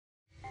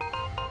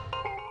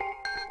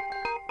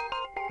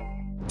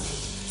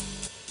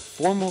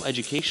Formal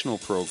educational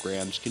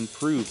programs can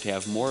prove to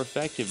have more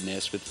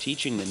effectiveness with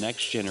teaching the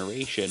next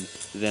generation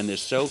than the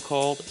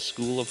so-called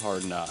School of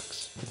Hard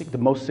Knocks. I think the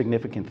most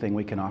significant thing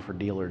we can offer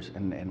dealers,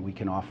 and we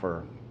can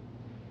offer,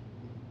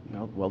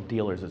 well,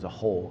 dealers as a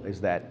whole, is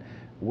that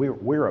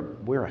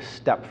we're a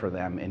step for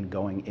them in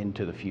going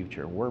into the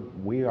future.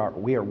 We are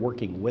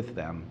working with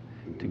them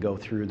to go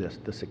through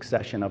the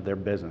succession of their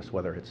business,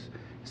 whether it's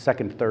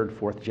second, third,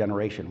 fourth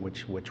generation,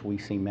 which we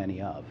see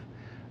many of.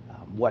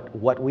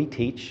 What we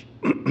teach,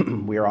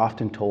 we are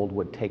often told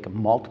would take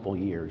multiple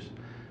years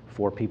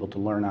for people to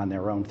learn on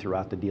their own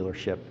throughout the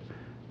dealership,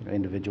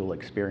 individual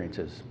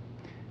experiences.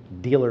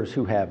 Dealers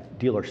who have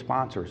dealer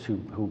sponsors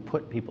who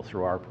put people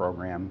through our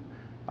program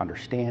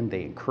understand,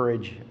 they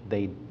encourage,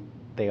 they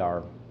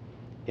are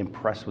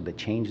impressed with the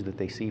change that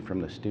they see from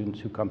the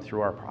students who come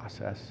through our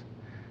process.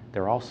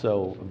 They're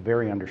also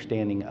very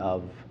understanding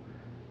of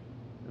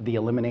the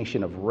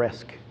elimination of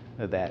risk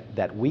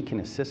that we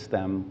can assist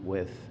them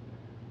with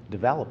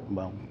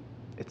well,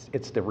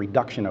 it's the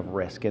reduction of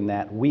risk in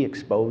that we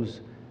expose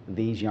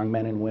these young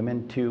men and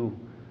women to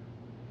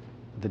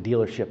the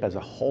dealership as a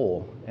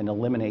whole and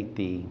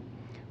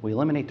we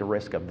eliminate the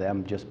risk of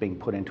them just being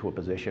put into a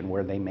position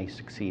where they may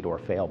succeed or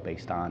fail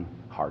based on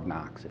hard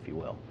knocks, if you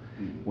will.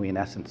 Mm-hmm. We, in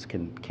essence,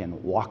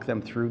 can walk them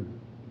through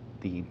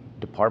the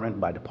department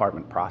by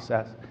department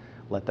process,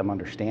 let them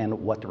understand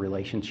what the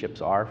relationships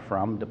are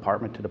from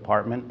department to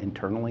department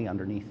internally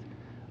underneath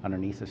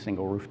a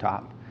single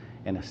rooftop,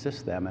 and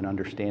assist them in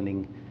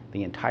understanding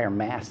the entire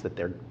mass that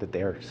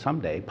they're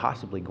someday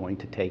possibly going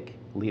to take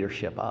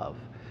leadership of.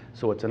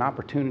 So it's an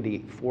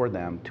opportunity for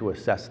them to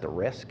assess the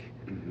risk,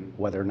 mm-hmm.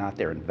 whether or not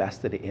they're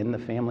invested in the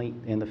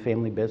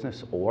family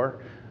business,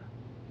 or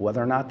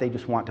whether or not they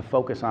just want to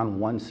focus on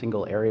one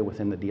single area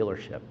within the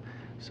dealership.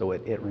 So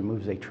it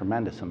removes a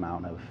tremendous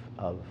amount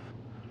of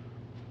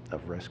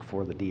risk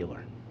for the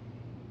dealer.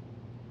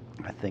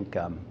 I think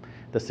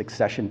the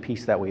succession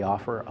piece that we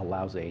offer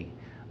allows a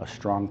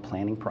strong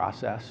planning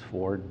process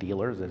for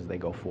dealers as they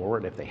go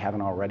forward. If they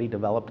haven't already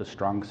developed a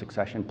strong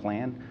succession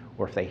plan,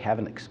 or if they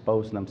haven't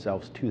exposed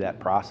themselves to that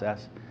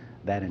process,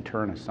 that in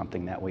turn is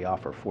something that we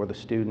offer for the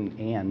student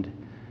and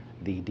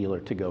the dealer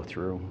to go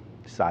through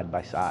side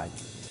by side.